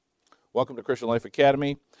Welcome to Christian Life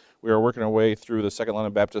Academy. We are working our way through the Second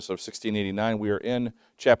London Baptist of 1689. We are in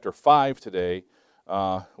chapter 5 today,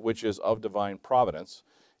 which is of divine providence.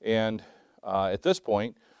 And at this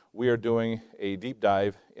point, we are doing a deep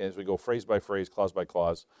dive as we go phrase by phrase, clause by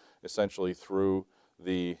clause, essentially through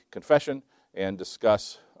the confession and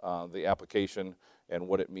discuss the application and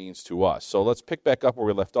what it means to us. So let's pick back up where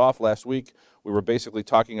we left off. Last week, we were basically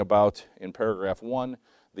talking about, in paragraph 1,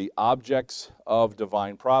 the objects of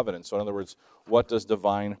divine providence. So in other words, what does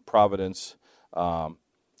divine providence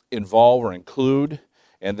involve or include?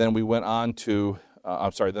 And then we went on to,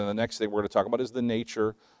 then the next thing we're going to talk about is the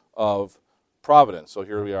nature of providence. So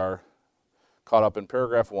here we are, caught up in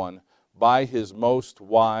paragraph 1, by his most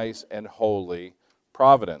wise and holy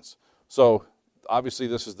providence. So obviously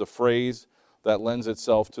this is the phrase that lends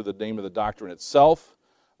itself to the name of the doctrine itself,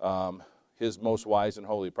 his most wise and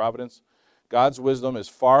holy providence. God's wisdom is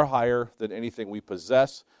far higher than anything we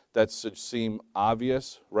possess. That should seem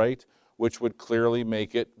obvious, right? Which would clearly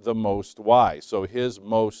make it the most wise. So his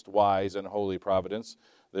most wise and holy providence.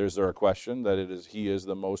 There's a question that he is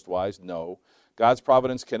the most wise? No. God's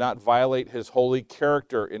providence cannot violate his holy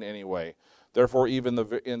character in any way. Therefore, even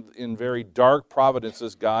in very dark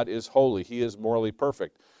providences, God is holy. He is morally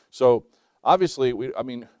perfect. So obviously,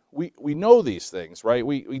 we know these things, right?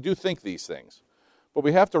 We do think these things. But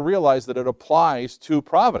we have to realize that it applies to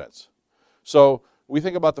providence. So we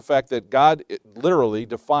think about the fact that God literally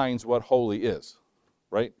defines what holy is,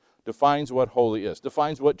 right? Defines what holy is,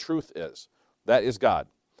 defines what truth is. That is God.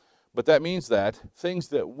 But that means that things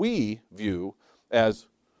that we view as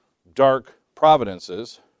dark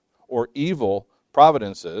providences or evil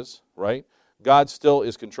providences, right? God still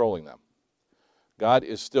is controlling them. God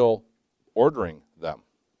is still ordering them.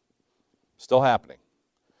 Still happening.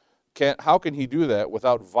 How can he do that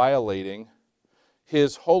without violating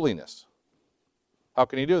his holiness? How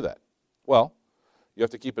can he do that? Well, you have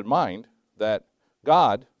to keep in mind that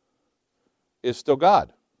God is still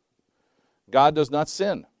God. God does not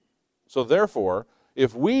sin. So therefore,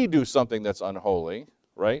 if we do something that's unholy,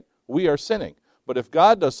 right, we are sinning. But if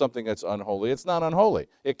God does something that's unholy, it's not unholy.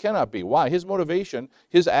 It cannot be. Why? His motivation,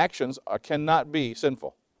 his actions cannot be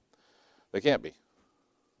sinful. They can't be.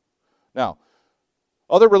 Now,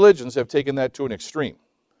 other religions have taken that to an extreme,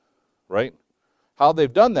 right? How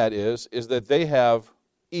they've done that is that they have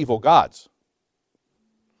evil gods.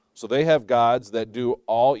 So they have gods that do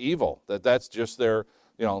all evil. That's just their,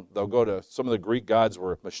 they'll go to, some of the Greek gods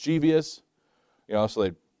were mischievous, so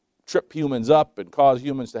they trip humans up and cause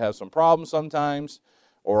humans to have some problems sometimes,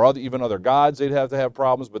 or even other gods they'd have to have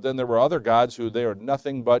problems. But then there were other gods who they are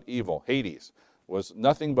nothing but evil. Hades was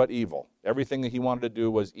nothing but evil. Everything that he wanted to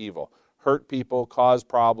do was evil. Hurt people, cause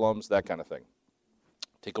problems, that kind of thing.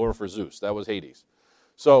 Take over for Zeus. That was Hades.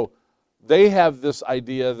 So they have this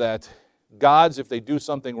idea that gods, if they do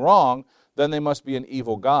something wrong, then they must be an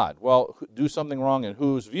evil god. Well, do something wrong in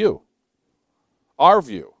whose view? Our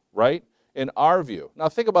view, right? In our view. Now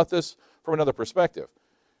think about this from another perspective.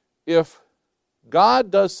 If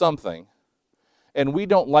God does something and we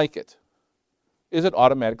don't like it, is it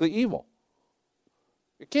automatically evil?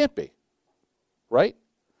 It can't be, right?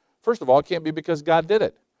 First of all, it can't be because God did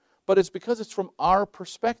it, but it's because it's from our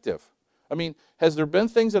perspective. I mean, has there been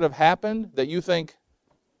things that have happened that you think,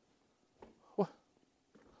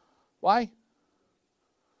 why?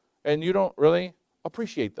 And you don't really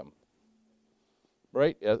appreciate them,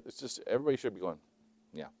 right? Yeah, it's just, everybody should be going,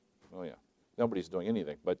 yeah, oh yeah. Nobody's doing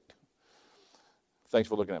anything, but thanks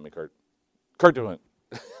for looking at me, Kurt. Kurt doing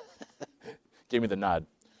it. Gave me the nod.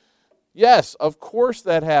 Yes, of course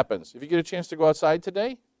that happens. If you get a chance to go outside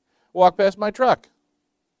today, walk past my truck.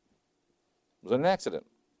 It was an accident.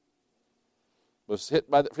 Was hit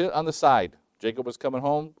on the side. Jacob was coming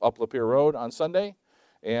home up Lapeer Road on Sunday,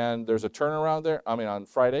 and there's a turnaround there. On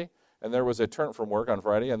Friday, and there was a turn from work on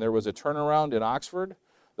Friday, and there was a turnaround in Oxford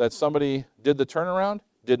that somebody did the turnaround,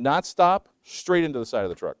 did not stop, straight into the side of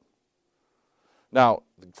the truck. Now,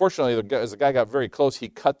 fortunately, as the guy got very close, he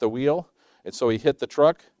cut the wheel, and so he hit the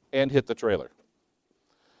truck and hit the trailer.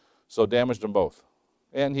 So damaged them both.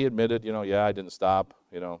 And he admitted, yeah, I didn't stop,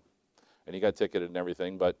 and he got ticketed and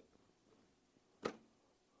everything, but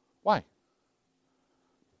why?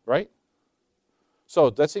 Right? So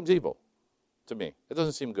that seems evil to me. It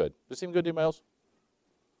doesn't seem good. Does it seem good to anybody else?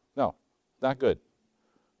 No, not good.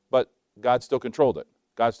 But God still controlled it.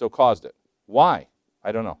 God still caused it. Why?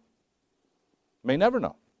 I don't know. May never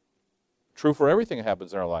know. True for everything that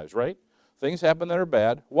happens in our lives, right? Things happen that are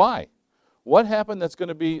bad. Why? What happened that's going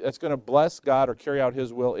to bless God or carry out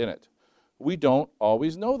his will in it? We don't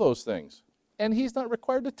always know those things. And he's not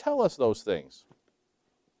required to tell us those things.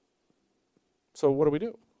 So what do we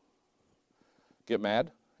do? Get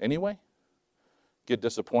mad anyway? Get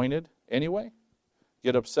disappointed anyway?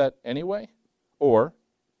 Get upset anyway? Or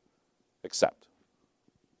accept?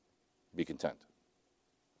 Be content.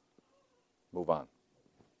 Move on.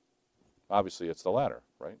 Obviously, it's the latter,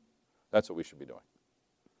 right? That's what we should be doing.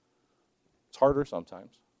 It's harder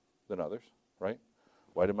sometimes than others, right?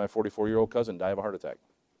 Why did my 44-year-old cousin die of a heart attack?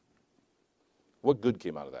 What good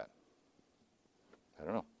came out of that? I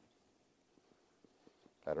don't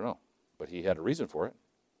know. But he had a reason for it.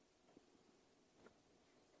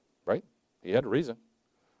 Right? He had a reason.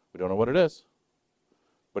 We don't know what it is,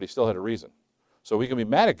 but he still had a reason. So we can be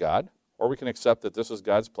mad at God, or we can accept that this is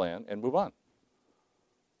God's plan and move on.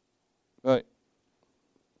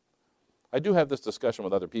 I do have this discussion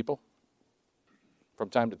with other people from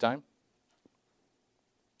time to time.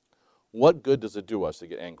 What good does it do us to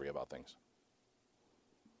get angry about things?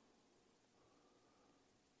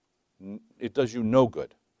 It does you no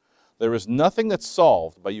good. There is nothing that's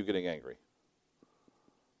solved by you getting angry.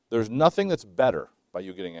 There's nothing that's better by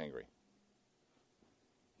you getting angry.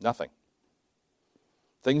 Nothing.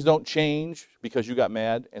 Things don't change because you got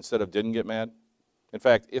mad instead of didn't get mad. In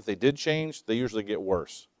fact, if they did change, they usually get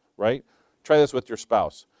worse, right? Try this with your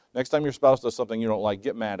spouse. Next time your spouse does something you don't like,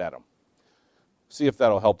 get mad at them. See if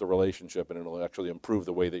that'll help the relationship and it'll actually improve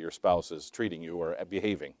the way that your spouse is treating you or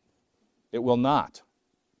behaving. It will not,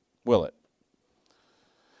 will it?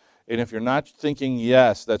 And if you're not thinking,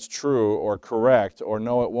 yes, that's true or correct or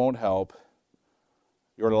no, it won't help,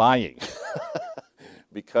 you're lying.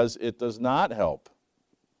 Because it does not help.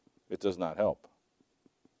 It does not help.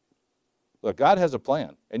 Look, God has a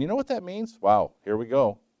plan. And you know what that means? Wow, here we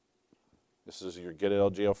go. This is your get out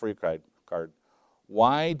of jail free card.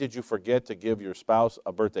 Why did you forget to give your spouse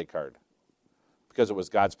a birthday card? Because it was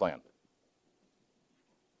God's plan.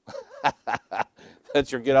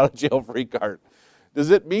 That's your get out of jail free card. Does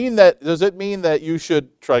it mean that you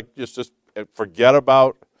should try just forget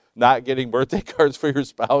about not getting birthday cards for your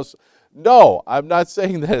spouse? No, I'm not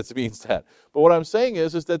saying that it means that. But what I'm saying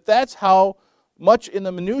is that that's how much in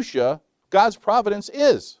the minutia God's providence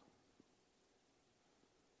is.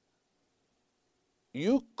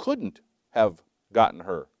 You couldn't have gotten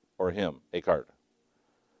her or him a card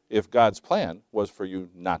if God's plan was for you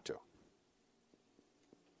not to.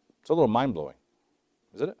 It's a little mind-blowing,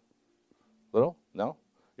 isn't it? Little? No?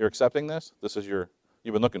 You're accepting this?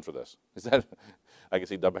 You've been looking for this. Is that, I can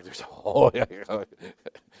see Doug back there. Oh, yeah. I'll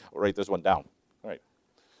write this one down. All right.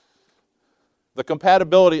 The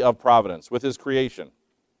compatibility of providence with his creation.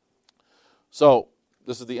 So,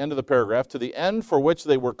 this is the end of the paragraph. To the end for which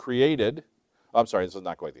they were created. I'm sorry, this is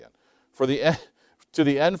not quite the end. To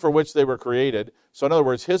the end for which they were created. So, in other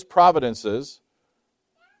words, his providences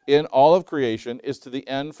in all of creation is to the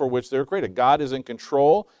end for which they were created. God is in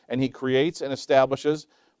control, and he creates and establishes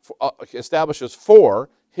for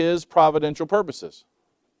his providential purposes.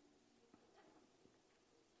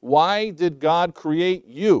 Why did God create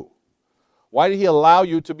you? Why did he allow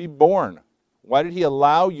you to be born? Why did he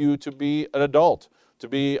allow you to be an adult, to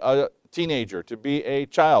be a teenager, to be a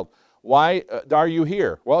child? Why are you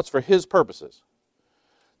here? Well, it's for his purposes,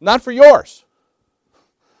 not for yours.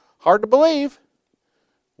 Hard to believe.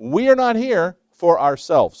 We are not here for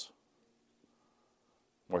ourselves.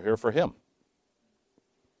 We're here for him.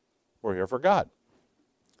 We're here for God.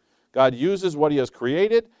 God uses what he has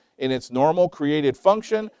created in its normal created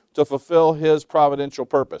function to fulfill his providential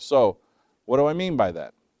purpose. So, what do I mean by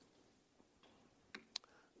that?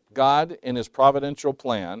 God, in his providential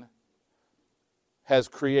plan, has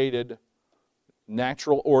created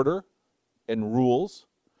natural order and rules,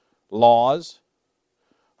 laws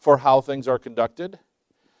for how things are conducted,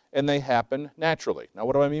 and they happen naturally. Now,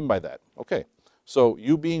 what do I mean by that? Okay, so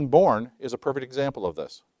you being born is a perfect example of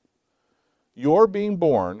this. Your being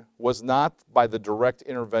born was not by the direct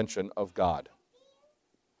intervention of God.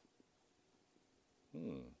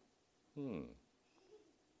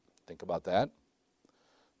 Think about that.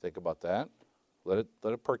 Think about that. Let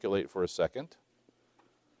it percolate for a second.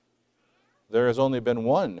 There has only been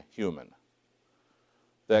one human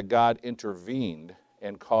that God intervened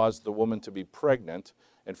and caused the woman to be pregnant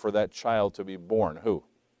and for that child to be born. Who?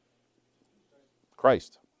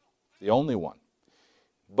 Christ. The only one.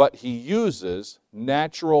 But he uses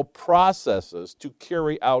natural processes to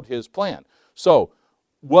carry out his plan. So,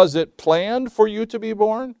 was it planned for you to be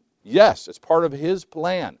born? Yes, it's part of his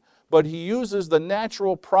plan. But he uses the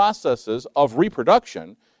natural processes of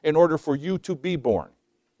reproduction in order for you to be born.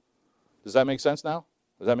 Does that make sense now?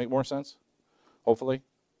 Does that make more sense? Hopefully.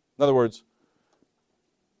 In other words,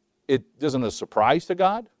 it isn't a surprise to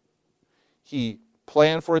God. He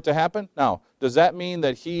planned for it to happen. Now, does that mean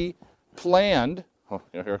that he planned...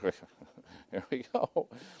 Here we go.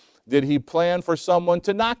 Did he plan for someone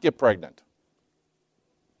to not get pregnant?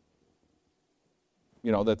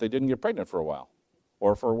 That they didn't get pregnant for a while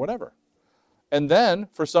or for whatever. And then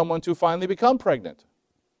for someone to finally become pregnant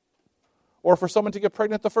or for someone to get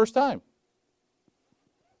pregnant the first time.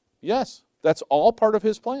 Yes, that's all part of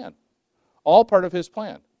his plan. All part of his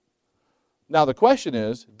plan. Now the question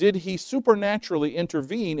is, did he supernaturally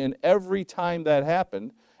intervene in every time that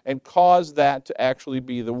happened and cause that to actually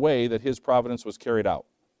be the way that his providence was carried out?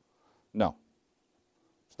 No.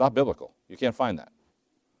 It's not biblical. You can't find that.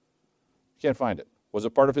 You can't find it. Was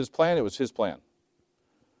it part of his plan? It was his plan.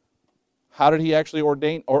 How did he actually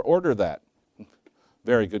ordain or order that?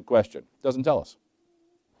 Very good question. Doesn't tell us.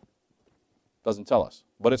 Doesn't tell us.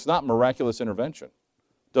 But it's not miraculous intervention.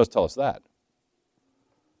 It does tell us that.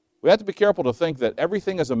 We have to be careful to think that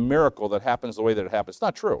everything is a miracle that happens the way that it happens. It's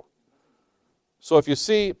not true. So if you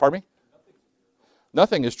see, pardon me?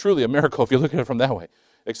 Nothing is truly a miracle if you look at it from that way.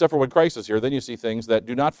 Except for when Christ is here, then you see things that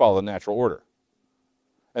do not follow the natural order.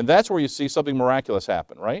 And that's where you see something miraculous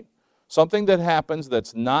happen, right? Something that happens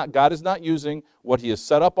that's not, God is not using what he has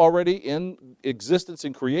set up already in existence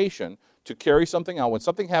in creation to carry something out. When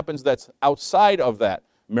something happens that's outside of that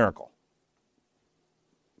miracle.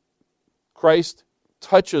 Christ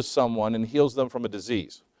touches someone and heals them from a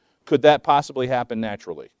disease. Could that possibly happen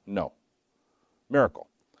naturally? No. Miracle.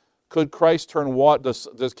 Could Christ turn water,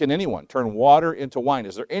 can anyone turn water into wine?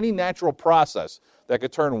 Is there any natural process that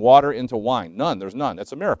could turn water into wine? None. There's none.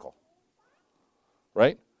 That's a miracle.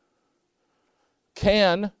 Right?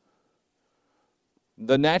 Can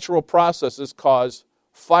the natural processes cause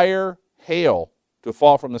fire, hail to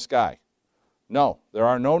fall from the sky? No. There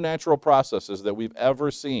are no natural processes that we've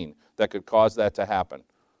ever seen that could cause that to happen.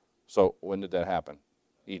 So when did that happen?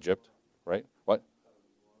 Egypt, right? What?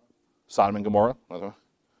 Sodom and Gomorrah,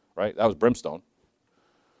 right? That was brimstone.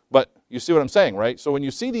 But you see what I'm saying, right? So when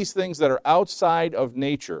you see these things that are outside of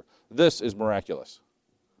nature, this is miraculous.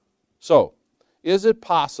 So, is it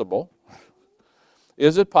possible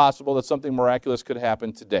that something miraculous could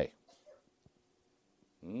happen today?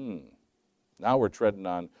 Now we're treading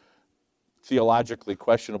on theologically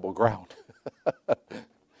questionable ground.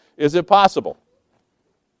 Is it possible?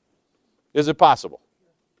 Is it possible?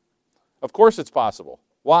 Of course it's possible.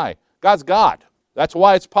 Why? God's God. That's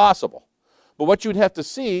why it's possible. But what you'd have to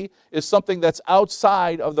see is something that's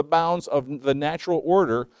outside of the bounds of the natural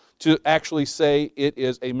order to actually say it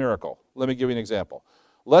is a miracle. Let me give you an example.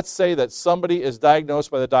 Let's say that somebody is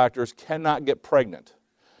diagnosed by the doctors, cannot get pregnant,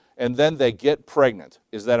 and then they get pregnant.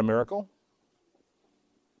 Is that a miracle?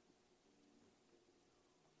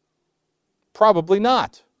 Probably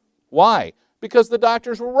not. Why? Because the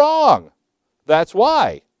doctors were wrong. That's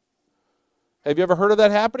why. Have you ever heard of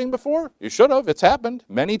that happening before? You should have. It's happened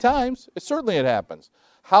many times. Certainly it happens.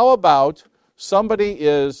 How about somebody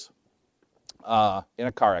is in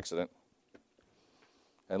a car accident,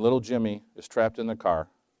 and little Jimmy is trapped in the car,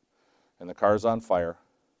 and the car's on fire,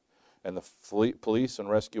 and the police and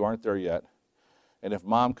rescue aren't there yet, and if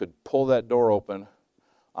Mom could pull that door open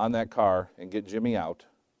on that car and get Jimmy out,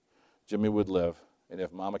 Jimmy would live, and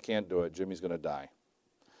if Mama can't do it, Jimmy's going to die.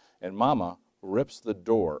 And Mama rips the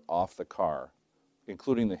door off the car,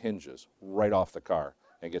 including the hinges, right off the car,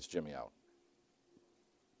 and gets Jimmy out.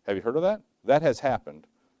 Have you heard of that? That has happened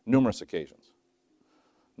numerous occasions.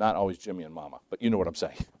 Not always Jimmy and Mama, but you know what I'm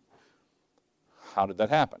saying. How did that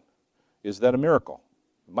happen? Is that a miracle?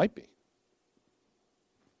 It might be.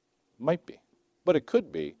 Might be. But it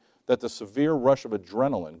could be that the severe rush of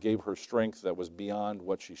adrenaline gave her strength that was beyond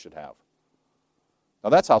what she should have.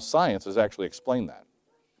 Now that's how science has actually explained that.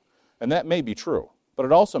 And that may be true, but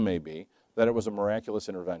it also may be that it was a miraculous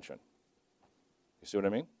intervention. You see what I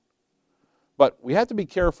mean? But we have to be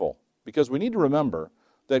careful because we need to remember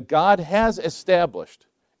that God has established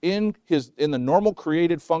in the normal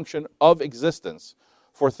created function of existence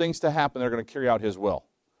for things to happen that are going to carry out his will.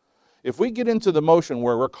 If we get into the motion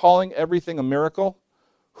where we're calling everything a miracle,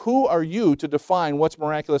 who are you to define what's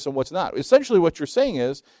miraculous and what's not? Essentially what you're saying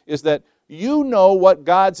is that you know what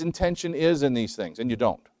God's intention is in these things, and you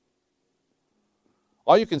don't.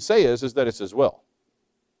 All you can say is that it's his will.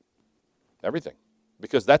 Everything.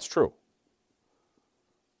 Because that's true.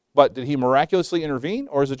 But did he miraculously intervene,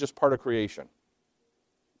 or is it just part of creation?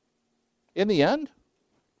 In the end,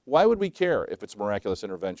 why would we care if it's miraculous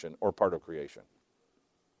intervention or part of creation?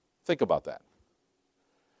 Think about that.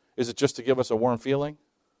 Is it just to give us a warm feeling?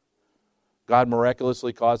 God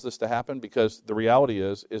miraculously caused this to happen? Because the reality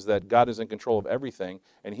is that God is in control of everything,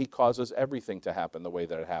 and he causes everything to happen the way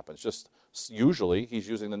that it happens. Just usually, he's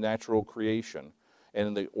using the natural creation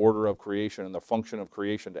and the order of creation and the function of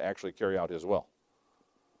creation to actually carry out his will.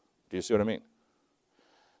 Do you see what I mean?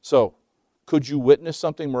 So, could you witness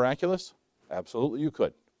something miraculous? Absolutely you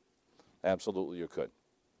could. Absolutely you could.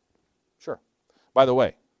 Sure. By the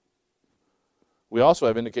way, we also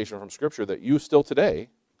have indication from Scripture that you still today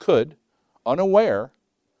could, unaware,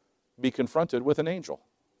 be confronted with an angel.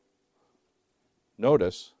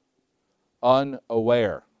 Notice,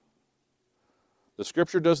 unaware. The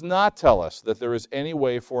Scripture does not tell us that there is any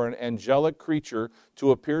way for an angelic creature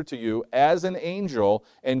to appear to you as an angel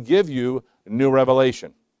and give you new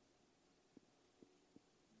revelation.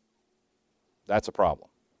 That's a problem.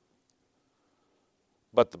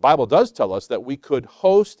 But the Bible does tell us that we could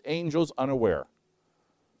host angels unaware.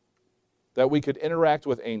 That we could interact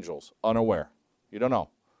with angels unaware. You don't know.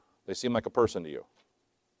 They seem like a person to you.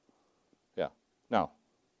 Yeah. Now,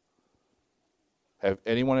 have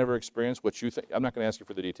anyone ever experienced what you think? I'm not going to ask you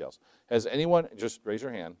for the details. Has anyone, just raise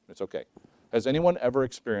your hand, it's okay. Has anyone ever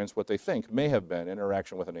experienced what they think may have been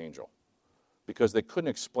interaction with an angel? Because they couldn't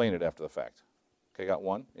explain it after the fact. Okay, got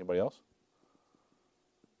one. Anybody else?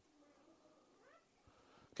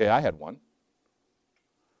 Okay, I had one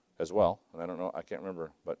as well. And I don't know, I can't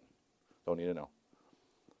remember, but don't need to know.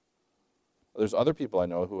 There's other people I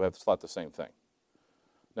know who have thought the same thing.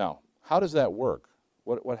 Now, how does that work?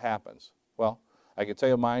 What happens? Well, I can tell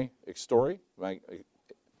you my story. I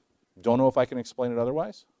don't know if I can explain it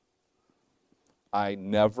otherwise. I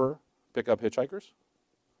never pick up hitchhikers,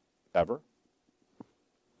 ever.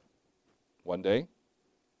 One day,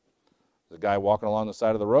 the guy walking along the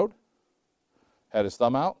side of the road had his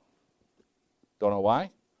thumb out, don't know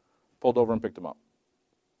why, pulled over and picked him up.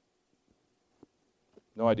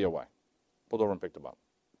 No idea why. Pulled over and picked him up.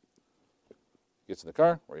 Gets in the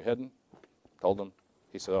car, where are you heading? Told him.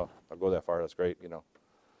 He said, oh, I'll go that far, that's great, you know.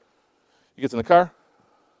 He gets in the car,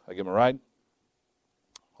 I give him a ride.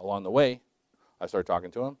 Along the way, I start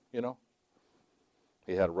talking to him, you know.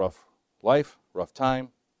 He had a rough life, rough time,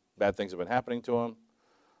 bad things have been happening to him.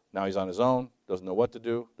 Now he's on his own, doesn't know what to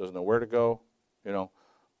do, doesn't know where to go, you know,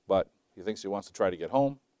 but he thinks he wants to try to get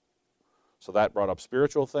home. So that brought up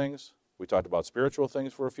spiritual things. We talked about spiritual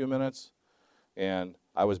things for a few minutes, and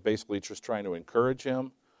I was basically just trying to encourage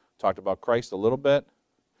him, talked about Christ a little bit,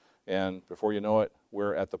 and before you know it,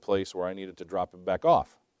 we're at the place where I needed to drop him back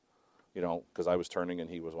off, you know, because I was turning and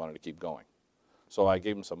he was wanting to keep going. So I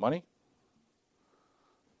gave him some money.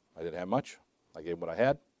 I didn't have much. I gave him what I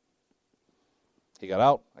had. He got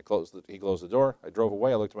out. He closed the door. I drove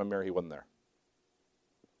away. I looked in my mirror. He wasn't there.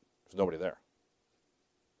 There's nobody there.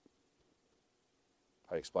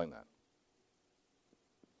 How do you explain that?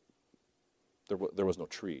 There was no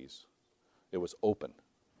trees. It was open.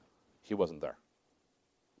 He wasn't there.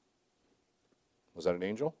 Was that an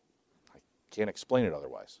angel? I can't explain it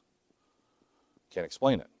otherwise. Can't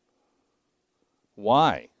explain it.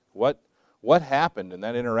 Why? What happened in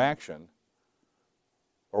that interaction,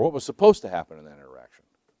 or what was supposed to happen in that interaction?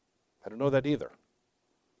 I don't know that either.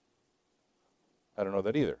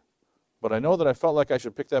 But I know that I felt like I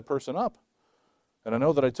should pick that person up. And I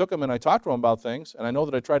know that I took him and I talked to him about things, and I know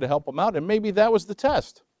that I tried to help him out, and maybe that was the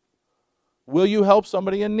test. Will you help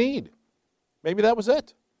somebody in need? Maybe that was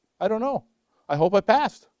it. I don't know. I hope I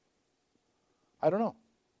passed. I don't know.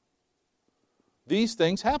 These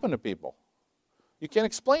things happen to people. You can't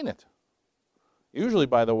explain it. Usually,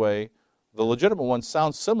 by the way, the legitimate ones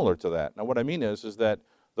sound similar to that. Now, what I mean is that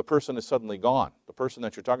the person is suddenly gone. The person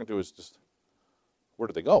that you're talking to is just, where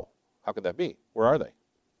did they go? How could that be? Where are they?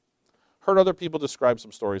 Heard other people describe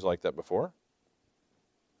some stories like that before.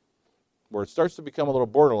 Where it starts to become a little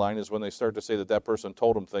borderline is when they start to say that that person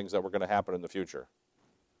told them things that were going to happen in the future.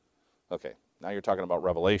 Okay, now you're talking about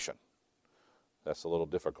revelation. That's a little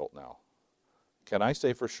difficult now. Can I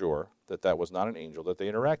say for sure that that was not an angel that they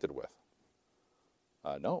interacted with?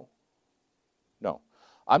 No.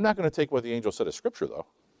 I'm not going to take what the angel said as Scripture, though.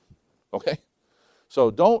 Okay?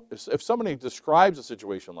 So if somebody describes a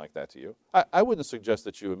situation like that to you, I wouldn't suggest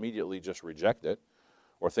that you immediately just reject it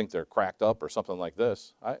or think they're cracked up or something like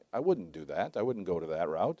this. I wouldn't do that. I wouldn't go to that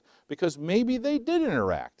route because maybe they did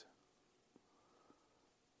interact.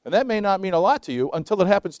 And that may not mean a lot to you until it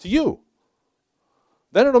happens to you.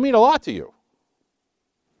 Then it'll mean a lot to you.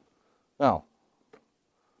 Now,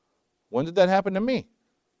 when did that happen to me?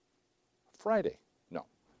 Friday. No.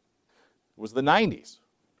 It was the 90s.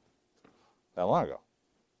 That long ago.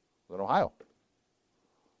 I was in Ohio.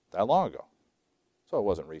 That long ago. So it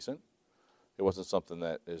wasn't recent. It wasn't something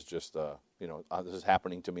that is just, this is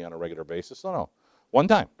happening to me on a regular basis. No. One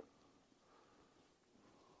time.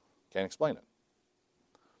 Can't explain it.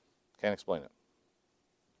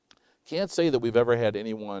 Can't say that we've ever had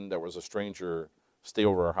anyone that was a stranger stay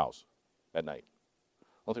over our house at night. I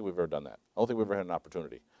don't think we've ever done that. I don't think we've ever had an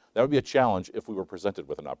opportunity. That would be a challenge if we were presented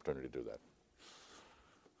with an opportunity to do that.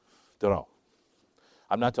 Don't know.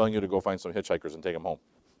 I'm not telling you to go find some hitchhikers and take them home.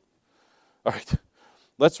 All right.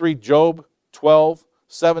 Let's read Job 12,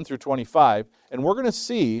 7 through 25. And we're going to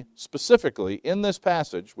see specifically in this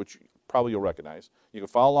passage, which probably you'll recognize. You can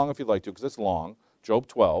follow along if you'd like to because it's long. Job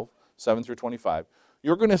 12, 7 through 25.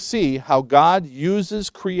 You're going to see how God uses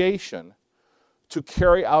creation to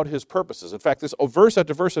carry out his purposes. In fact, this verse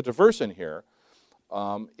after verse after verse in here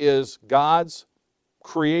is God's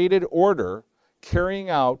created order carrying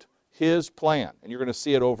out his plan. And you're going to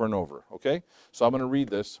see it over and over, okay? So I'm going to read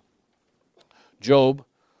this. Job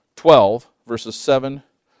 12, verses 7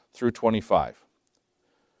 through 25.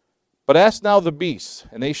 But ask now the beasts,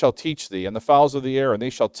 and they shall teach thee, and the fowls of the air, and they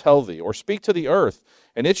shall tell thee. Or speak to the earth,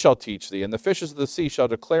 and it shall teach thee, and the fishes of the sea shall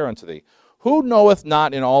declare unto thee. Who knoweth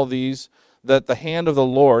not in all these that the hand of the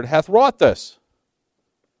Lord hath wrought this?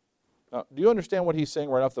 Now, do you understand what he's saying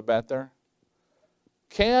right off the bat there?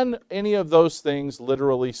 Can any of those things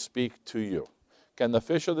literally speak to you? Can the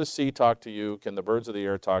fish of the sea talk to you? Can the birds of the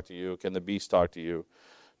air talk to you? Can the beasts talk to you?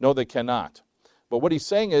 No, they cannot. But what he's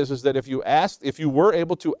saying is that if you were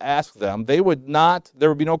able to ask them, there would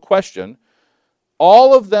be no question.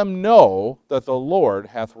 All of them know that the Lord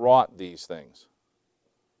hath wrought these things.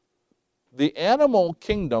 The animal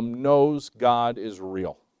kingdom knows God is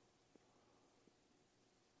real.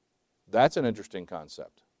 That's an interesting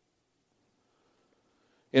concept.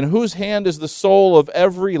 In whose hand is the soul of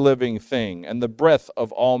every living thing, and the breath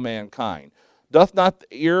of all mankind? Doth not the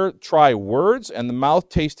ear try words, and the mouth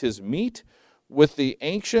taste his meat? With the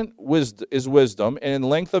ancient is wisdom, and in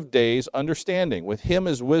length of days understanding. With him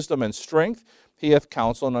is wisdom and strength, he hath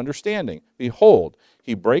counsel and understanding. Behold,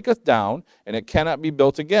 he breaketh down, and it cannot be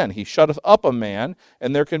built again. He shutteth up a man,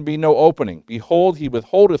 and there can be no opening. Behold, he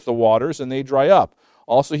withholdeth the waters, and they dry up.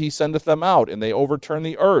 Also he sendeth them out, and they overturn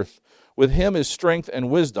the earth. With him is strength and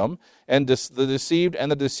wisdom, and the deceived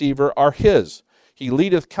and the deceiver are his. He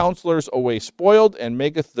leadeth counselors away spoiled, and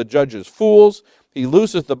maketh the judges fools. He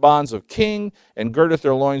looseth the bonds of king, and girdeth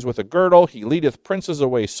their loins with a girdle. He leadeth princes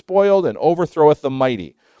away spoiled, and overthroweth the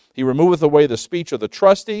mighty. He removeth away the speech of the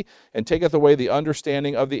trusty, and taketh away the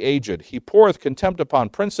understanding of the aged. He poureth contempt upon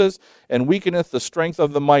princes, and weakeneth the strength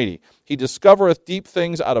of the mighty. He discovereth deep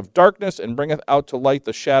things out of darkness, and bringeth out to light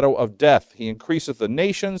the shadow of death. He increaseth the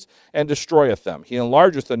nations, and destroyeth them. He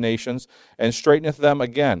enlargeth the nations, and straighteneth them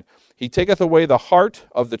again. He taketh away the heart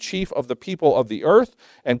of the chief of the people of the earth,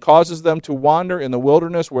 and causes them to wander in the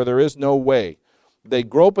wilderness where there is no way. They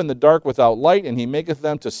grope in the dark without light, and he maketh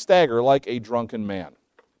them to stagger like a drunken man.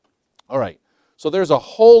 All right, so there's a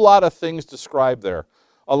whole lot of things described there.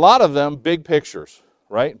 A lot of them big pictures,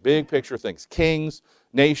 right? Big picture things, kings,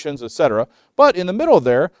 nations, etc. But in the middle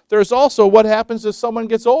there's also what happens as someone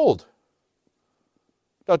gets old.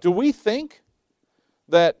 Now, do we think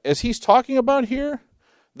that, as he's talking about here,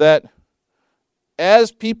 that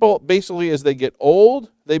as people, basically as they get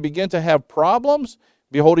old, they begin to have problems?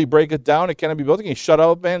 Behold, he breaketh down, it cannot be built again. He shut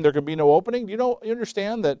up, man, there can be no opening. You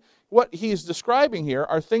understand that what he's describing here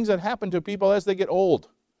are things that happen to people as they get old.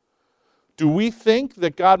 Do we think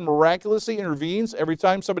that God miraculously intervenes every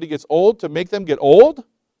time somebody gets old to make them get old?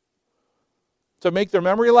 To make their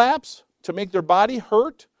memory lapse? To make their body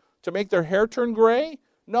hurt? To make their hair turn gray?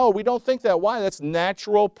 No, we don't think that. Why? That's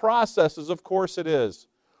natural processes. Of course it is.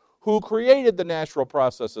 Who created the natural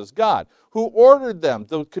processes? God. Who ordered them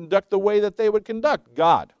to conduct the way that they would conduct?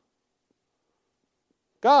 God.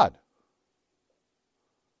 God.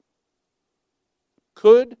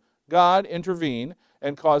 Could God intervene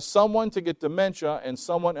and cause someone to get dementia and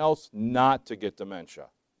someone else not to get dementia?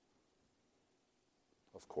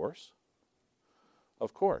 Of course.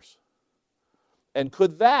 Of course. And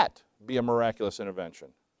could that be a miraculous intervention?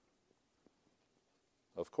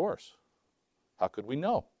 Of course. How could we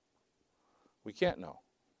know? We can't know.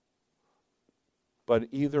 But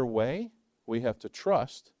either way, we have to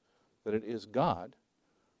trust that it is God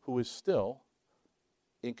who is still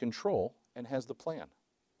in control and has the plan.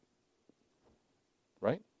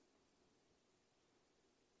 Right?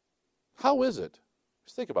 How is it,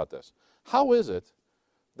 just think about this, how is it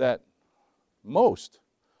that most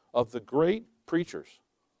of the great preachers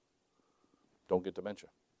don't get dementia?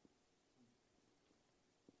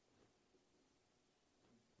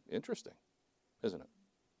 Interesting, isn't it?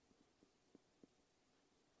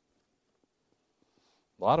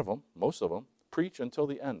 A lot of them, most of them, preach until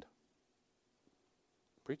the end.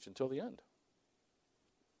 Preach until the end.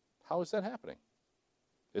 How is that happening?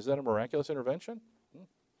 Is that a miraculous intervention?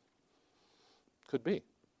 Could be,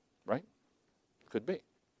 right? Could be.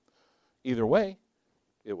 Either way,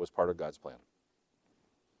 it was part of God's plan.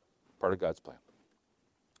 Part of God's plan.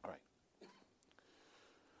 All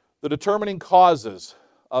The determining causes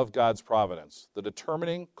of God's providence. The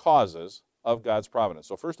determining causes of God's providence.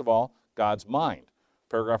 So first of all, God's mind.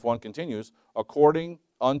 Paragraph 1 continues, according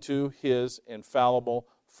unto his infallible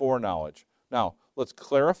foreknowledge. Now, let's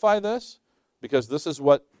clarify this, because this is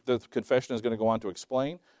what the confession is going to go on to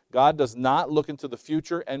explain. God does not look into the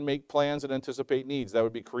future and make plans and anticipate needs. That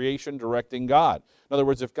would be creation directing God. In other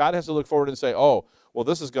words, if God has to look forward and say, oh, well,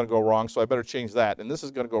 this is going to go wrong, so I better change that, and this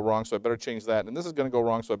is going to go wrong, so I better change that, and this is going to go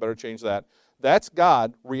wrong, so I better change that, that's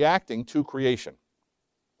God reacting to creation.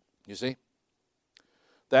 You see?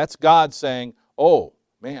 That's God saying, oh,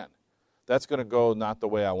 man, that's going to go not the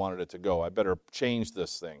way I wanted it to go. I better change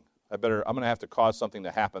this thing. I'm going to have to cause something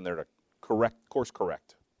to happen there to course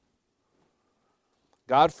correct.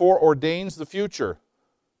 God foreordains the future.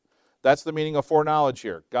 That's the meaning of foreknowledge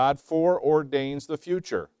here. God foreordains the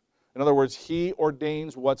future. In other words, he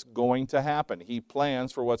ordains what's going to happen. He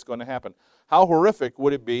plans for what's going to happen. How horrific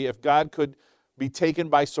would it be if God could be taken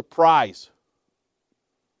by surprise?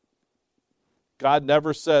 God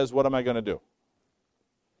never says, what am I going to do?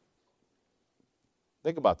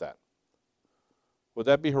 Think about that. Would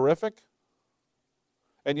that be horrific?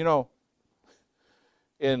 And you know,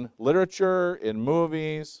 in literature, in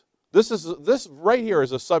movies, this right here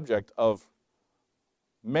is a subject of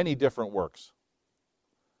many different works.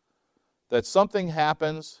 That something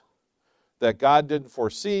happens that God didn't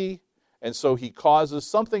foresee, and so he causes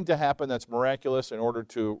something to happen that's miraculous in order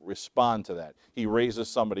to respond to that. He raises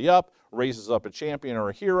somebody up, raises up a champion or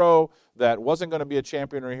a hero that wasn't going to be a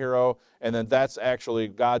champion or a hero, and then that's actually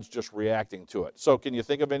God's just reacting to it. So can you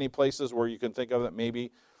think of any places where you can think of it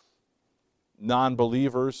maybe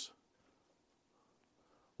non-believers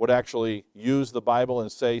would actually use the Bible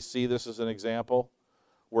and say, see, this is an example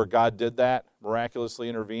where God did that, miraculously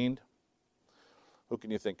intervened? Who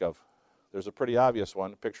can you think of? There's a pretty obvious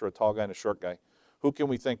one. Picture a tall guy and a short guy. Who can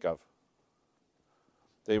we think of?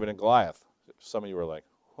 David and Goliath. Some of you are like,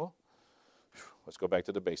 huh? Let's go back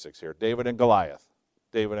to the basics here. David and Goliath.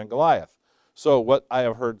 David and Goliath. So what I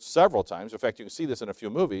have heard several times, in fact, you can see this in a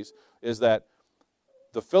few movies, is that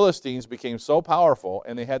the Philistines became so powerful,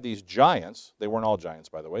 and they had these giants. They weren't all giants,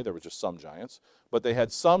 by the way. There were just some giants. But they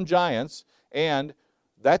had some giants, and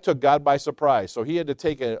that took God by surprise. So he had to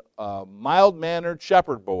take a mild-mannered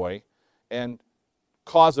shepherd boy and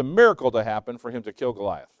cause a miracle to happen for him to kill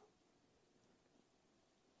Goliath.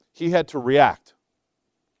 He had to react.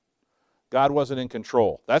 God wasn't in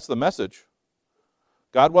control. That's the message.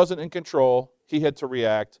 God wasn't in control. He had to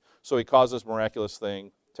react, so he caused this miraculous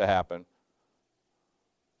thing to happen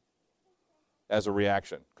as a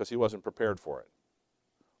reaction, because he wasn't prepared for it.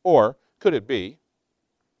 Or could it be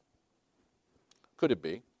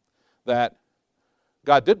that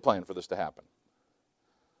God did plan for this to happen?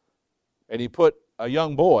 And he put a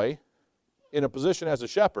young boy in a position as a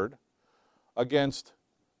shepherd against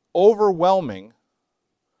overwhelming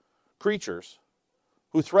creatures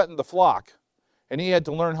who threatened the flock, and he had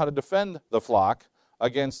to learn how to defend the flock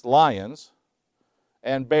against lions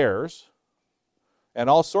and bears and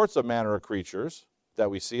all sorts of manner of creatures that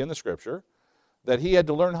we see in the Scripture, that he had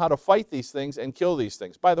to learn how to fight these things and kill these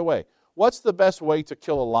things. By the way, what's the best way to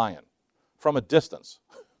kill a lion? From a distance.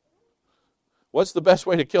 What's the best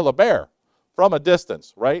way to kill a bear? From a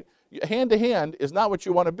distance, right? Hand to hand is not what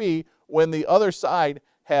you want to be when the other side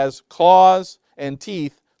has claws and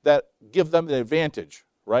teeth that give them the advantage,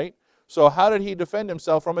 right? So how did he defend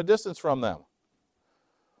himself from a distance from them?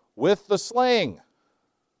 With the sling.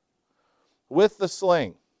 With the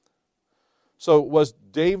sling. So was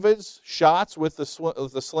David's shots with the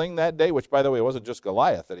sling that day, which, by the way, it wasn't just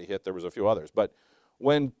Goliath that he hit, there was a few others, but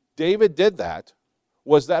when David did that,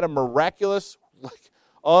 was that a miraculous,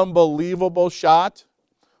 unbelievable shot,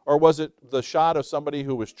 or was it the shot of somebody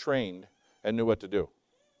who was trained and knew what to do?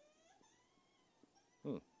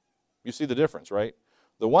 You see the difference, right?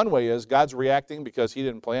 The one way is God's reacting because he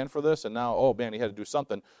didn't plan for this, and now, oh man, he had to do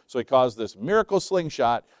something. So he caused this miracle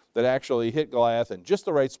slingshot that actually hit Goliath in just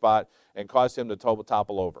the right spot and caused him to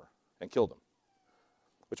topple over and killed him.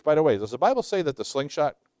 Which, by the way, does the Bible say that the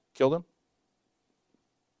slingshot killed him?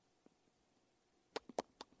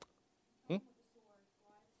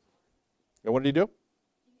 And what did he do?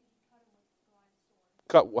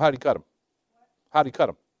 How did he cut him? How did he cut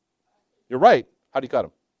him? You're right. How did he cut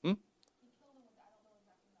him?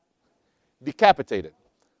 Decapitated.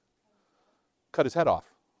 Cut his head off.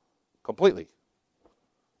 Completely.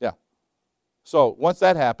 Yeah. So once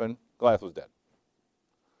that happened, Goliath was dead.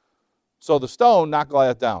 So the stone knocked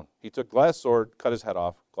Goliath down. He took Goliath's sword, cut his head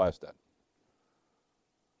off, Goliath's dead.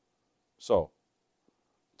 So,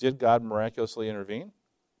 did God miraculously intervene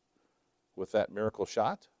with that miracle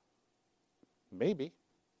shot? Maybe.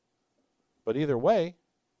 But either way,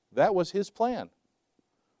 that was his plan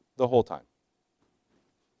the whole time.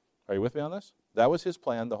 Are you with me on this? That was his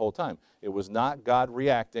plan the whole time. It was not God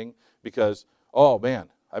reacting because, oh man,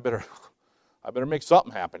 I better make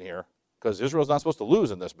something happen here because Israel's not supposed to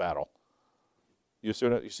lose in this battle. You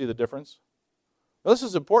see the difference? Now, this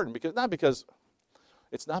is important because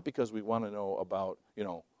it's not because we want to know about,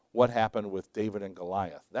 what happened with David and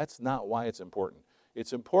Goliath. That's not why it's important.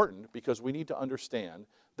 It's important because we need to understand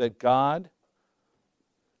that God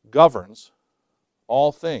governs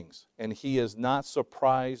all things, and he is not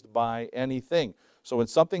surprised by anything. So when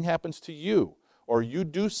something happens to you, or you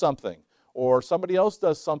do something, or somebody else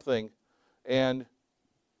does something, and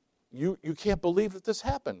you can't believe that this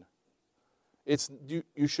happened,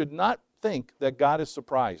 you should not think that God is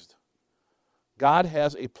surprised. God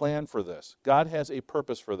has a plan for this. God has a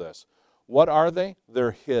purpose for this. What are they? They're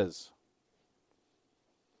his.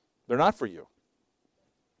 They're not for you.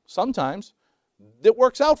 Sometimes it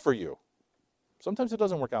works out for you. Sometimes it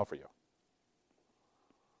doesn't work out for you.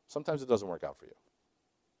 Sometimes it doesn't work out for you.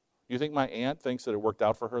 You think my aunt thinks that it worked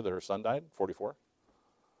out for her that her son died, 44?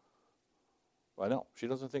 Well, I know. She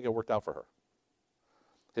doesn't think it worked out for her.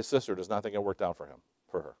 His sister does not think it worked out for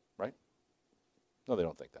her, right? No, they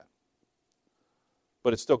don't think that.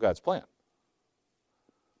 But it's still God's plan.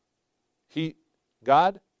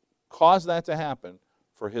 God caused that to happen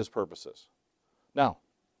for his purposes. Now,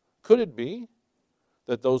 could it be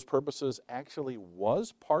that those purposes actually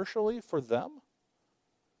was partially for them?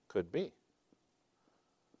 Could be.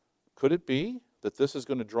 Could it be that this is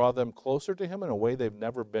going to draw them closer to him in a way they've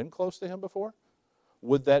never been close to him before?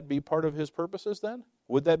 Would that be part of his purposes then?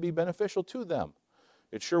 Would that be beneficial to them?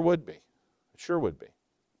 It sure would be. It sure would be.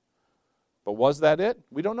 But was that it?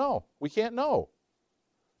 We don't know. We can't know.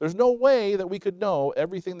 There's no way that we could know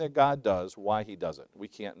everything that God does, why he does it. We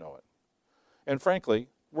can't know it. And frankly,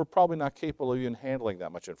 we're probably not capable of even handling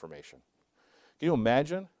that much information. Can you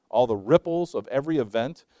imagine all the ripples of every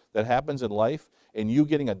event that happens in life and you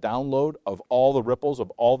getting a download of all the ripples of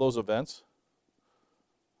all those events?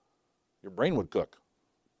 Your brain would cook.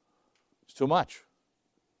 It's too much.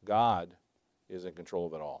 God is in control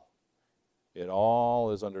of it all. It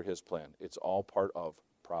all is under his plan. It's all part of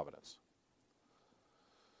providence.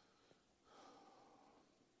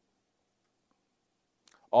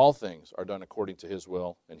 All things are done according to his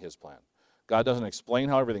will and his plan. God doesn't explain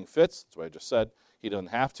how everything fits. That's what I just said. He doesn't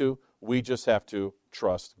have to. We just have to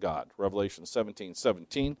trust God. Revelation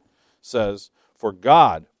 17:17 says, "For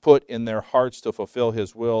God put in their hearts to fulfill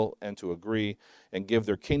his will and to agree and give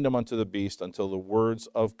their kingdom unto the beast until the words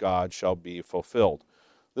of God shall be fulfilled."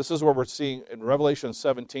 This is where we're seeing in Revelation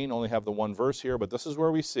 17, only have the one verse here, but this is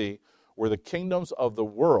where we see where the kingdoms of the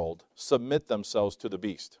world submit themselves to the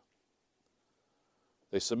beast.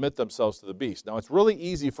 They submit themselves to the beast. Now, it's really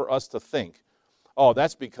easy for us to think, oh,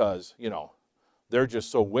 that's because, they're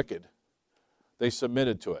just so wicked. They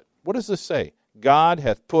submitted to it. What does this say? God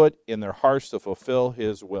hath put in their hearts to fulfill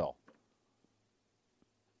his will.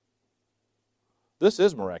 This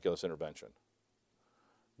is miraculous intervention.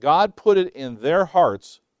 God put it in their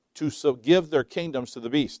hearts to give their kingdoms to the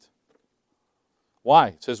beast. Why?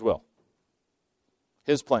 It's his will.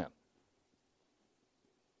 His plan.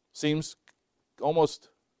 Seems almost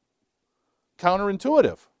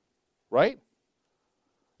counterintuitive, right?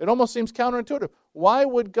 It almost seems counterintuitive. Why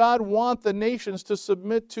would God want the nations to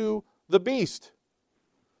submit to the beast?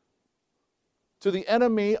 To the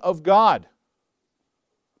enemy of God?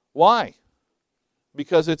 Why?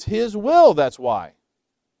 Because it's his will, that's why.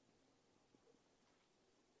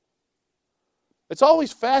 It's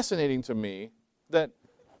always fascinating to me that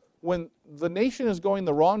when the nation is going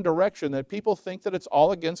the wrong direction, that people think that it's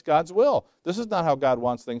all against God's will. This is not how God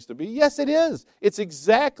wants things to be. Yes, it is. It's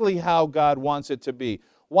exactly how God wants it to be.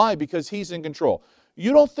 Why? Because he's in control.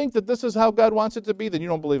 You don't think that this is how God wants it to be, then you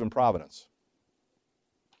don't believe in providence.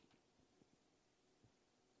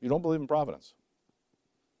 You don't believe in providence.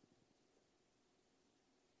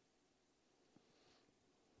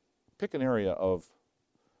 Pick an area of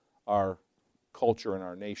our culture and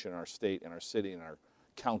our nation, our state, and our city, and our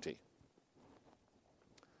county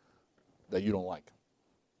that you don't like.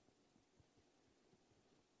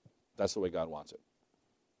 That's the way God wants it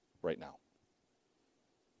right now.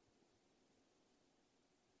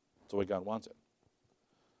 That's the way God wants it.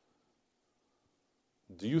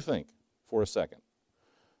 Do you think, for a second,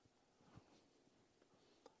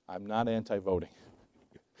 I'm not anti-voting.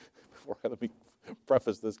 Let me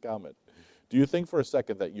preface this comment. Do you think for a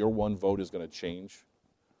second that your one vote is going to change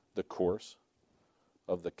the course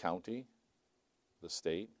of the county, the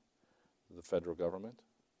state, the federal government?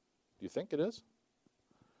 Do you think it is?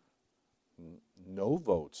 No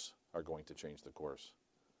votes are going to change the course.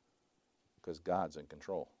 Because God's in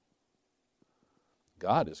control.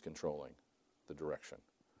 God is controlling the direction.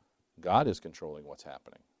 God is controlling what's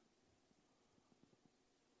happening.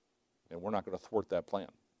 And we're not going to thwart that plan.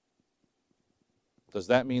 Does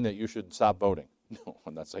that mean that you should stop voting? No,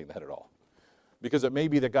 I'm not saying that at all. Because it may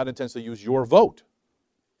be that God intends to use your vote.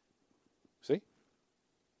 See?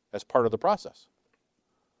 As part of the process.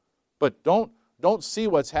 But don't see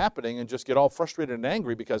what's happening and just get all frustrated and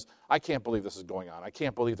angry because I can't believe this is going on. I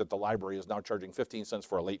can't believe that the library is now charging 15 cents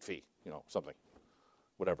for a late fee. Something.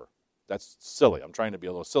 Whatever. That's silly. I'm trying to be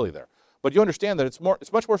a little silly there. But you understand that it's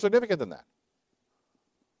much more significant than that.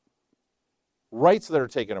 Rights that are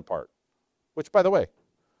taken apart. Which, by the way,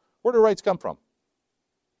 where do rights come from?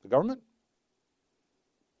 The government?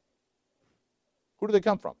 Who do they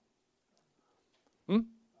come from?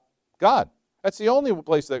 God. That's the only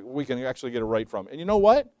place that we can actually get a right from. And you know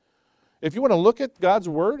what? If you want to look at God's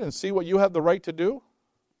word and see what you have the right to do,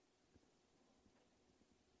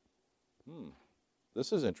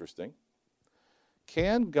 this is interesting.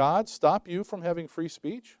 Can God stop you from having free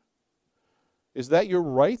speech? Is that your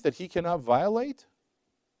right that he cannot violate?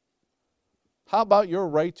 How about your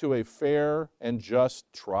right to a fair and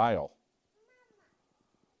just trial?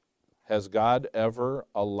 Has God ever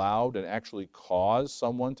allowed and actually caused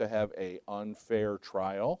someone to have an unfair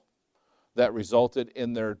trial that resulted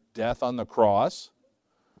in their death on the cross?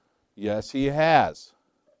 Yes, he has.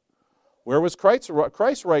 Where was Christ's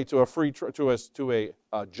right to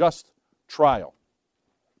a just trial?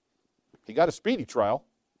 He got a speedy trial.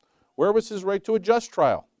 Where was his right to a just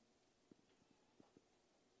trial?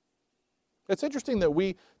 It's interesting that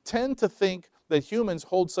we tend to think that humans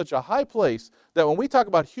hold such a high place that when we talk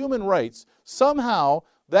about human rights, somehow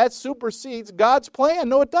that supersedes God's plan.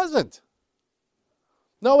 No, it doesn't.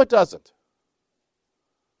 No, it doesn't.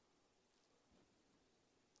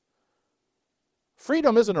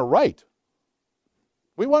 Freedom isn't a right.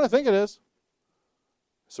 We want to think it is.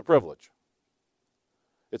 It's a privilege.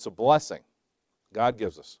 It's a blessing God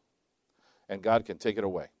gives us. And God can take it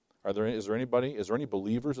away. Is there any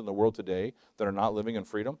believers in the world today that are not living in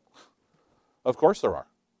freedom? Of course there are.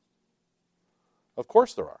 Of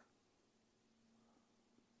course there are.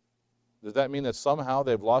 Does that mean that somehow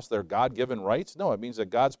they've lost their God-given rights? No, it means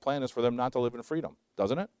that God's plan is for them not to live in freedom,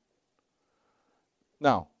 doesn't it?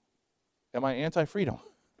 Now, am I anti-freedom?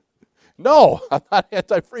 No, I'm not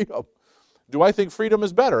anti-freedom. Do I think freedom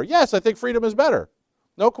is better? Yes, I think freedom is better.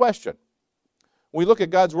 No question. When we look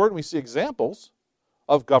at God's Word and we see examples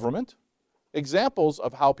of government, examples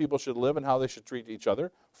of how people should live and how they should treat each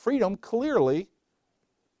other, freedom clearly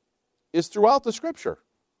is throughout the Scripture.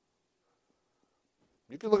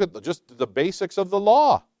 You can look at just the basics of the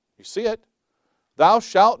law. You see it. Thou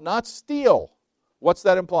shalt not steal. What's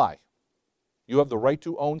that imply? You have the right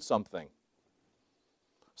to own something.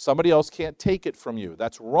 Somebody else can't take it from you.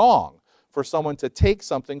 That's wrong for someone to take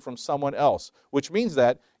something from someone else, which means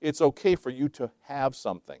that it's okay for you to have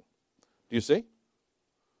something. Do you see?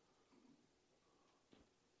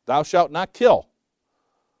 Thou shalt not kill.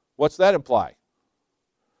 What's that imply?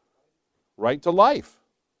 Right to life.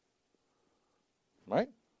 Right?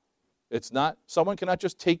 It's not, someone cannot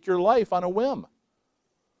just take your life on a whim.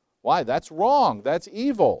 Why? That's wrong. That's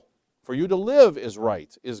evil. For you to live is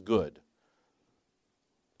right, is good.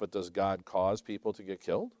 But does God cause people to get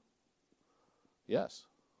killed? Yes.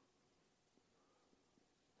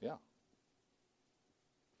 Yeah.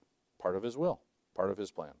 Part of his will, part of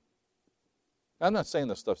his plan. I'm not saying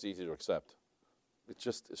this stuff's easy to accept. It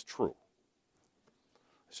just is true.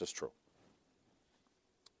 It's just true.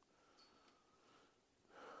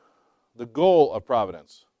 The goal of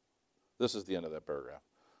providence. This is the end of that paragraph.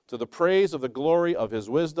 To the praise of the glory of his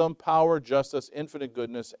wisdom, power, justice, infinite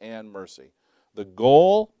goodness, and mercy. The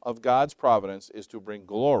goal of God's providence is to bring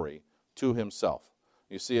glory to himself.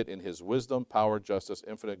 You see it in his wisdom, power, justice,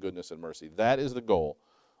 infinite goodness, and mercy. That is the goal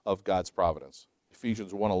of God's providence.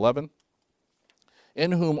 Ephesians 1:11.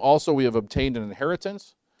 In whom also we have obtained an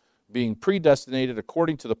inheritance, being predestinated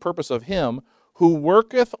according to the purpose of him who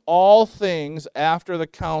worketh all things after the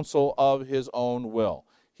counsel of his own will.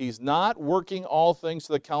 He's not working all things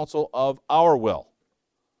to the counsel of our will.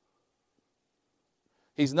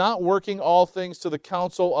 He's not working all things to the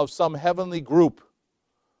counsel of some heavenly group.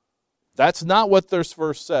 That's not what this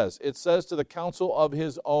verse says. It says to the counsel of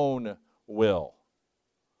his own will.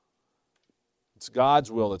 It's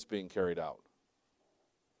God's will that's being carried out.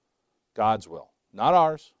 God's will, not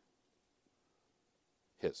ours.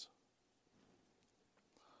 His.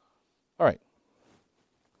 All right.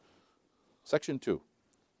 Section 2.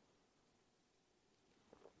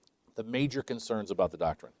 The major concerns about the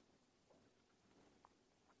doctrine.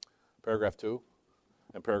 paragraph 2,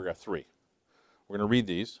 and paragraph 3. We're going to read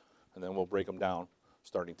these, and then we'll break them down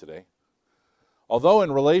starting today. Although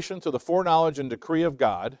in relation to the foreknowledge and decree of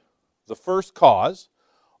God, the first cause,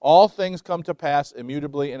 all things come to pass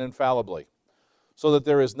immutably and infallibly, so that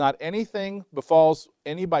there is not anything befalls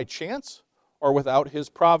any by chance or without his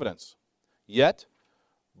providence. Yet,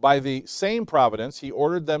 by the same providence, he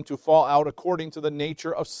ordered them to fall out according to the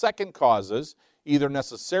nature of second causes, either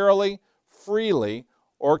necessarily, freely,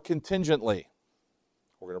 or contingently.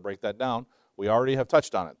 We're going to break that down. We already have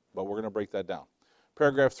touched on it, but we're going to break that down.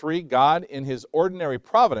 Paragraph 3, God in his ordinary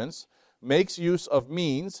providence makes use of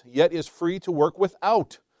means, yet is free to work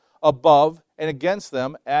without, above, and against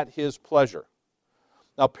them at his pleasure.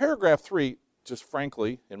 Now, paragraph 3, just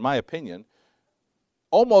frankly, in my opinion,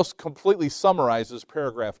 almost completely summarizes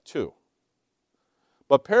paragraph 2.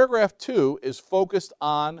 But paragraph 2 is focused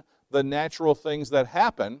on the natural things that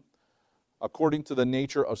happen according to the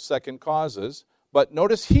nature of second causes. But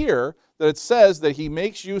notice here that it says that he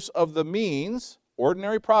makes use of the means,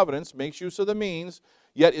 ordinary providence makes use of the means,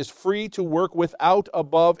 yet is free to work without,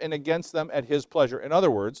 above, and against them at his pleasure. In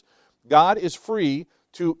other words, God is free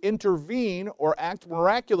to intervene or act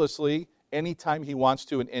miraculously anytime he wants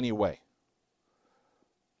to in any way.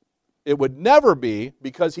 It would never be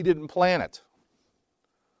because he didn't plan it.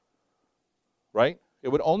 Right? It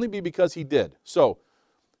would only be because he did. So,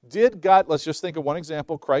 did God, let's just think of one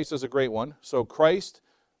example. Christ is a great one. So Christ's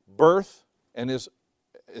birth and is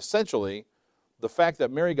essentially the fact that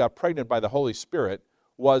Mary got pregnant by the Holy Spirit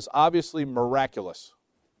was obviously miraculous.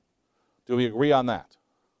 Do we agree on that?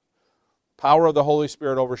 Power of the Holy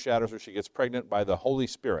Spirit overshadows her. She gets pregnant by the Holy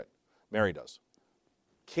Spirit. Mary does.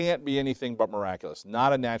 Can't be anything but miraculous.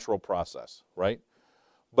 Not a natural process, right?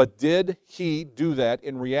 But did he do that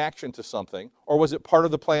in reaction to something, or was it part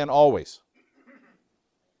of the plan always?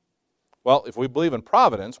 Well, if we believe in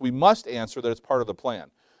providence, we must answer that it's part of the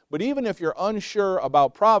plan. But even if you're unsure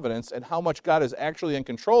about providence and how much God is actually in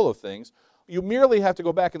control of things, you merely have to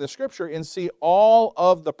go back in the Scripture and see all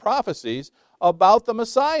of the prophecies about the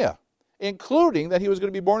Messiah, including that he was going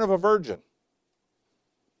to be born of a virgin.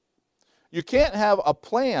 You can't have a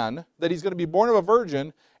plan that he's going to be born of a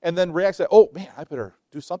virgin and then react and say, oh, man, I better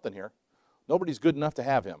do something here. Nobody's good enough to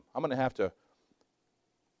have him. I'm going to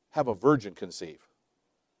have a virgin conceive.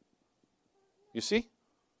 You see?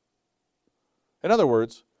 In other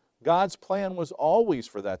words, God's plan was always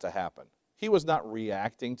for that to happen. He was not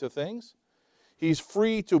reacting to things. He's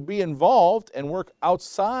free to be involved and work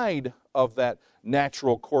outside of that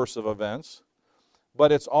natural course of events,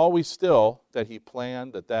 but it's always still that he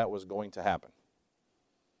planned that was going to happen.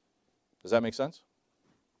 Does that make sense?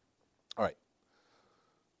 All right.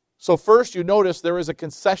 So first, you notice there is a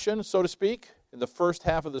concession, so to speak, in the first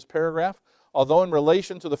half of this paragraph. Although in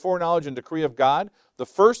relation to the foreknowledge and decree of God, the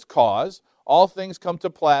first cause, all things come to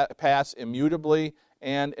pass immutably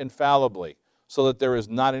and infallibly, so that there is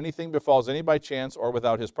not anything befalls any by chance or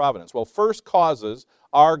without his providence. Well, first causes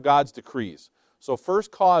are God's decrees. So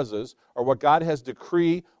first causes are what God has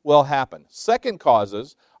decreed will happen. Second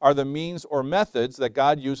causes are the means or methods that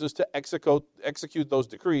God uses to execute those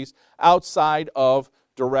decrees outside of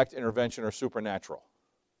direct intervention or supernatural.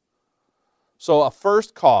 So a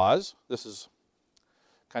first cause, this is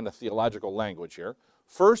kind of theological language here,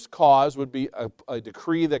 first cause would be a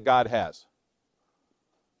decree that God has.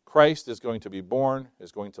 Christ is going to be born,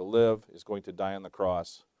 is going to live, is going to die on the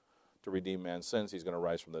cross to redeem man's sins. He's going to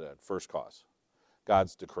rise from the dead. First cause,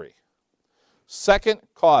 God's decree. Second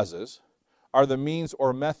causes are the means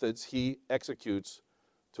or methods he executes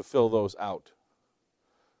to fill those out.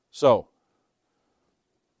 So,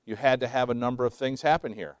 you had to have a number of things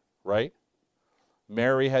happen here, right?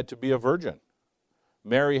 Mary had to be a virgin.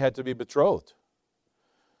 Mary had to be betrothed.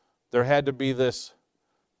 There had to be this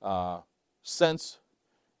sense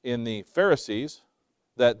in the Pharisees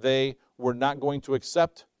that they were not going to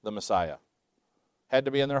accept the Messiah. Had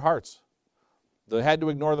to be in their hearts. They had to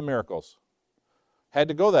ignore the miracles. Had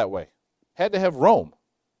to go that way. Had to have Rome.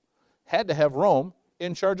 Had to have Rome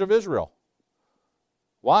in charge of Israel.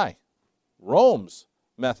 Why? Rome's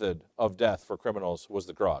method of death for criminals was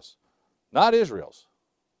the cross. Not Israel's.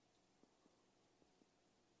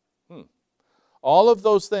 All of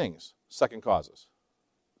those things, second causes.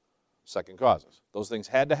 Second causes. Those things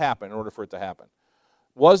had to happen in order for it to happen.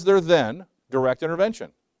 Was there then direct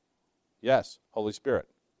intervention? Yes, Holy Spirit.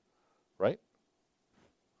 Right?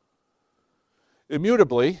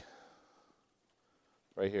 Immutably,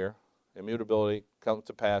 right here, immutability comes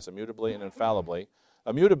to pass immutably and infallibly.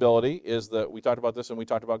 Immutability is we talked about this and we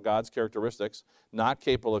talked about God's characteristics, not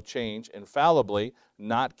capable of change, infallibly,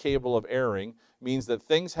 not capable of erring, means that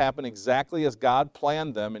things happen exactly as God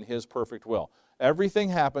planned them in His perfect will. Everything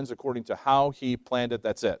happens according to how He planned it,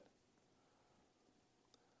 that's it.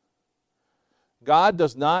 God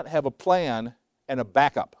does not have a plan and a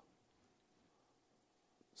backup.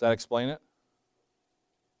 Does that explain it?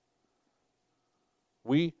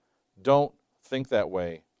 We don't think that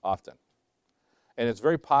way often. And it's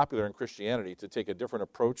very popular in Christianity to take a different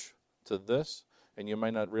approach to this, and you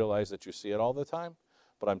might not realize that you see it all the time,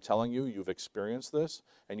 but I'm telling you, you've experienced this,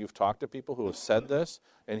 and you've talked to people who have said this,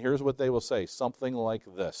 and here's what they will say, something like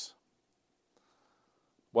this.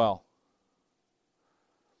 Well,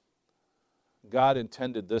 God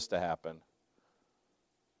intended this to happen,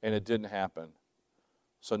 and it didn't happen,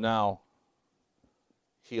 so now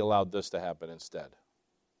He allowed this to happen instead.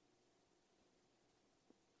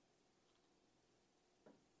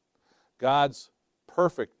 God's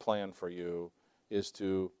perfect plan for you is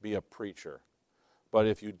to be a preacher. But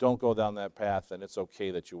if you don't go down that path, then it's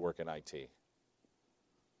okay that you work in IT.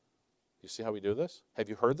 You see how we do this? Have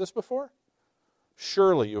you heard this before?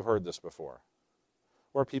 Surely you've heard this before,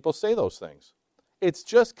 where people say those things. It's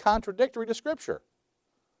just contradictory to Scripture.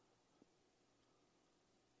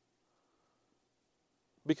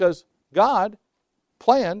 Because God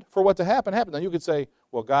planned for what to happen. Now you could say,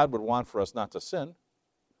 well, God would want for us not to sin.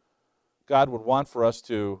 God would want for us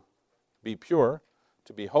to be pure,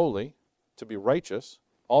 to be holy, to be righteous.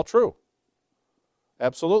 All true.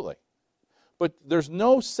 Absolutely. But there's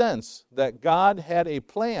no sense that God had a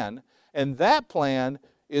plan, and that plan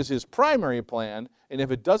is His primary plan, and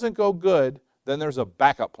if it doesn't go good, then there's a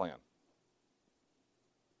backup plan.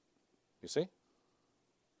 You see?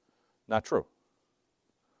 Not true.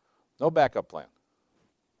 No backup plan.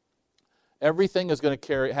 Everything is going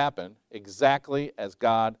to happen exactly as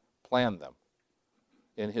God planned them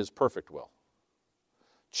in His perfect will.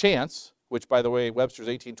 Chance, which by the way, Webster's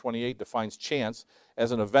 1828 defines chance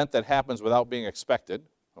as an event that happens without being expected,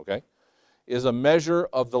 okay, is a measure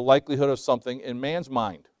of the likelihood of something in man's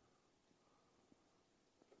mind.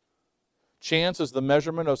 Chance is the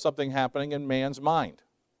measurement of something happening in man's mind.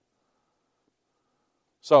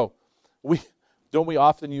 So, don't we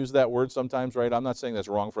often use that word sometimes, right? I'm not saying that's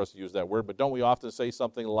wrong for us to use that word, but don't we often say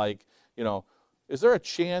something like, is there a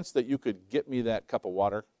chance that you could get me that cup of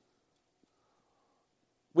water?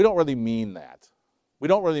 We don't really mean that. We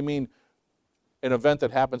don't really mean an event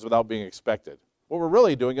that happens without being expected. What we're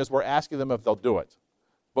really doing is we're asking them if they'll do it.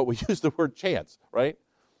 But we use the word chance, right?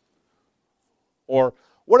 Or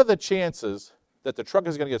what are the chances that the truck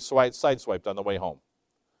is going to get sideswiped on the way home?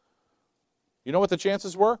 You know what the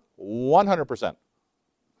chances were? 100%.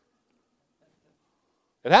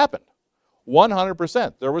 It happened.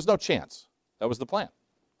 100%. There was no chance. That was the plan.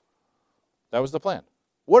 That was the plan.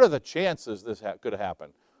 What are the chances this could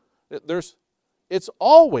happen? It's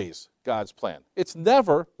always God's plan. It's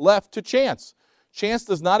never left to chance. Chance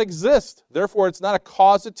does not exist. Therefore, it's not a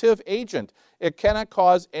causative agent. It cannot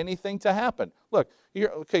cause anything to happen. Look,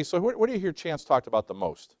 so where do you hear chance talked about the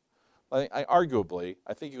most? Arguably,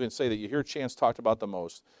 I think you can say that you hear chance talked about the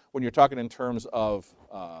most when you're talking in terms of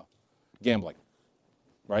gambling,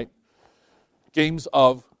 right? Games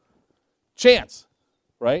of chance,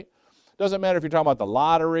 right? Doesn't matter if you're talking about the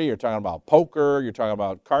lottery, you're talking about poker, you're talking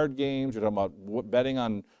about card games, you're talking about betting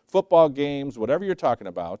on football games, whatever you're talking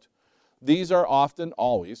about. These are often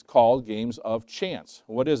always called games of chance.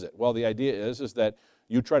 What is it? Well, the idea is that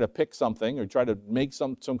you try to pick something or try to make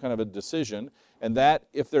some kind of a decision, and that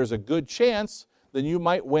if there's a good chance, then you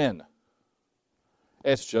might win.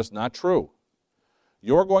 It's just not true.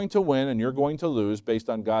 You're going to win and you're going to lose based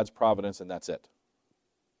on God's providence, and that's it.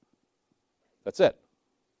 That's it.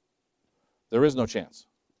 There is no chance.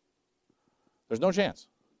 There's no chance.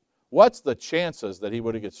 What's the chances that he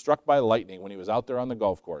would get struck by lightning when he was out there on the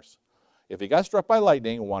golf course? If he got struck by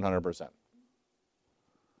lightning, 100%.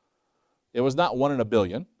 It was not 1 in a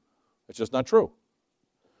billion. It's just not true.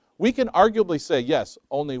 We can arguably say, yes,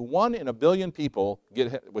 only 1 in a billion people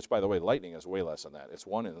get hit, which, by the way, lightning is way less than that. It's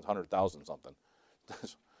 1 in 100,000 something.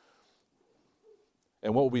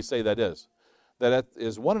 And what would we say that is? That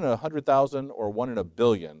is 1 in 100,000 or 1 in a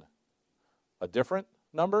billion a different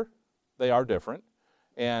number? They are different.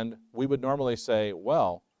 And we would normally say,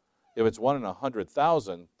 well, if it's 1 in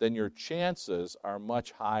 100,000, then your chances are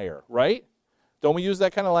much higher, right? Don't we use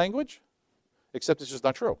that kind of language? Except it's just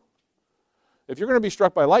not true. If you're going to be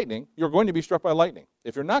struck by lightning, you're going to be struck by lightning.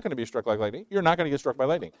 If you're not going to be struck by lightning, you're not going to get struck by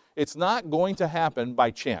lightning. It's not going to happen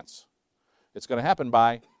by chance. It's going to happen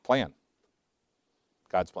by plan.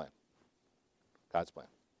 God's plan. God's plan.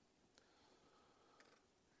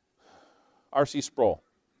 R.C. Sproul.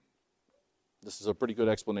 This is a pretty good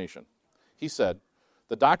explanation. He said,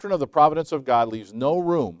 the doctrine of the providence of God leaves no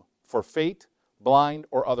room for fate, blind,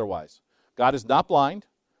 or otherwise. God is not blind,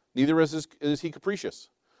 neither is he capricious.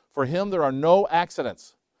 For him there are no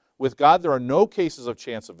accidents. With God there are no cases of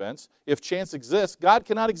chance events. If chance exists, God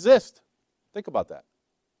cannot exist. Think about that.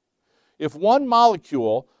 If one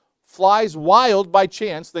molecule flies wild by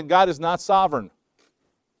chance, then God is not sovereign.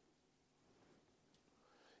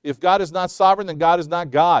 If God is not sovereign, then God is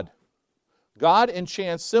not God. God and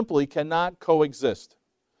chance simply cannot coexist.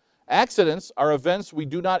 Accidents are events we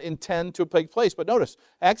do not intend to take place. But notice,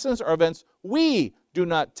 accidents are events we do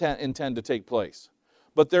not intend to take place.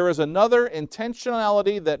 But there is another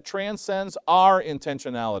intentionality that transcends our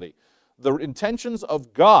intentionality. The intentions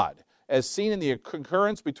of God, as seen in the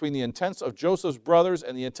concurrence between the intents of Joseph's brothers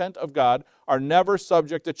and the intent of God, are never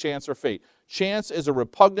subject to chance or fate. Chance is a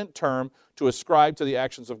repugnant term to ascribe to the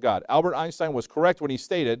actions of God. Albert Einstein was correct when he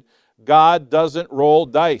stated, God doesn't roll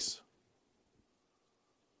dice.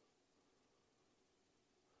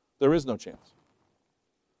 There is no chance.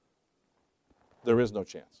 There is no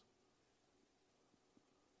chance.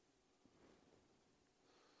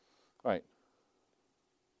 All right.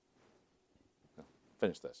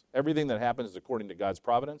 Finish this. Everything that happens is according to God's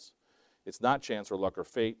providence. It's not chance or luck or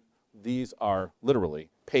fate. These are literally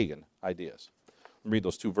pagan ideas. Read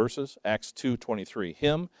those two verses. Acts 2:23.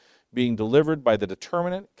 Him being delivered by the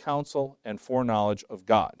determinate counsel and foreknowledge of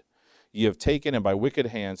God, ye have taken and by wicked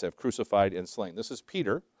hands have crucified and slain. This is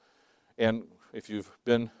Peter. And if you've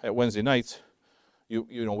been at Wednesday nights, you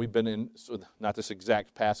know we've been in, so not this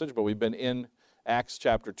exact passage, but we've been in Acts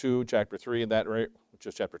chapter 2, chapter 3, and that, right?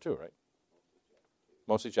 Just chapter 2, right?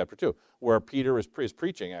 Mostly chapter 2, where Peter is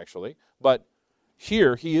preaching, actually. But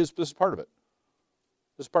here, this is part of it.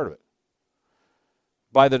 This is part of it.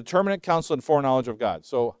 By the determinate counsel and foreknowledge of God.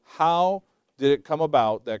 So how did it come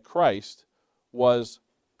about that Christ was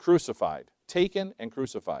crucified, taken and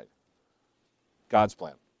crucified? God's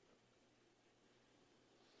plan.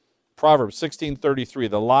 Proverbs 16:33,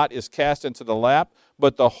 the lot is cast into the lap,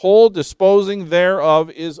 but the whole disposing thereof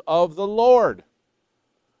is of the Lord.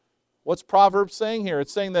 What's Proverbs saying here?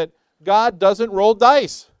 It's saying that God doesn't roll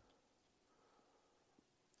dice.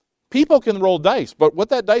 People can roll dice, but what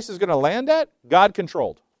that dice is going to land at, God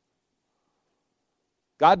controlled.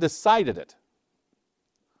 God decided it.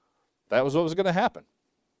 That was what was going to happen.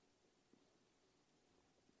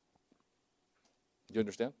 Do you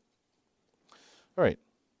understand? All right.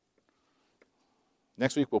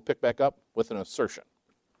 Next week we'll pick back up with an assertion.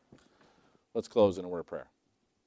 Let's close in a word of prayer.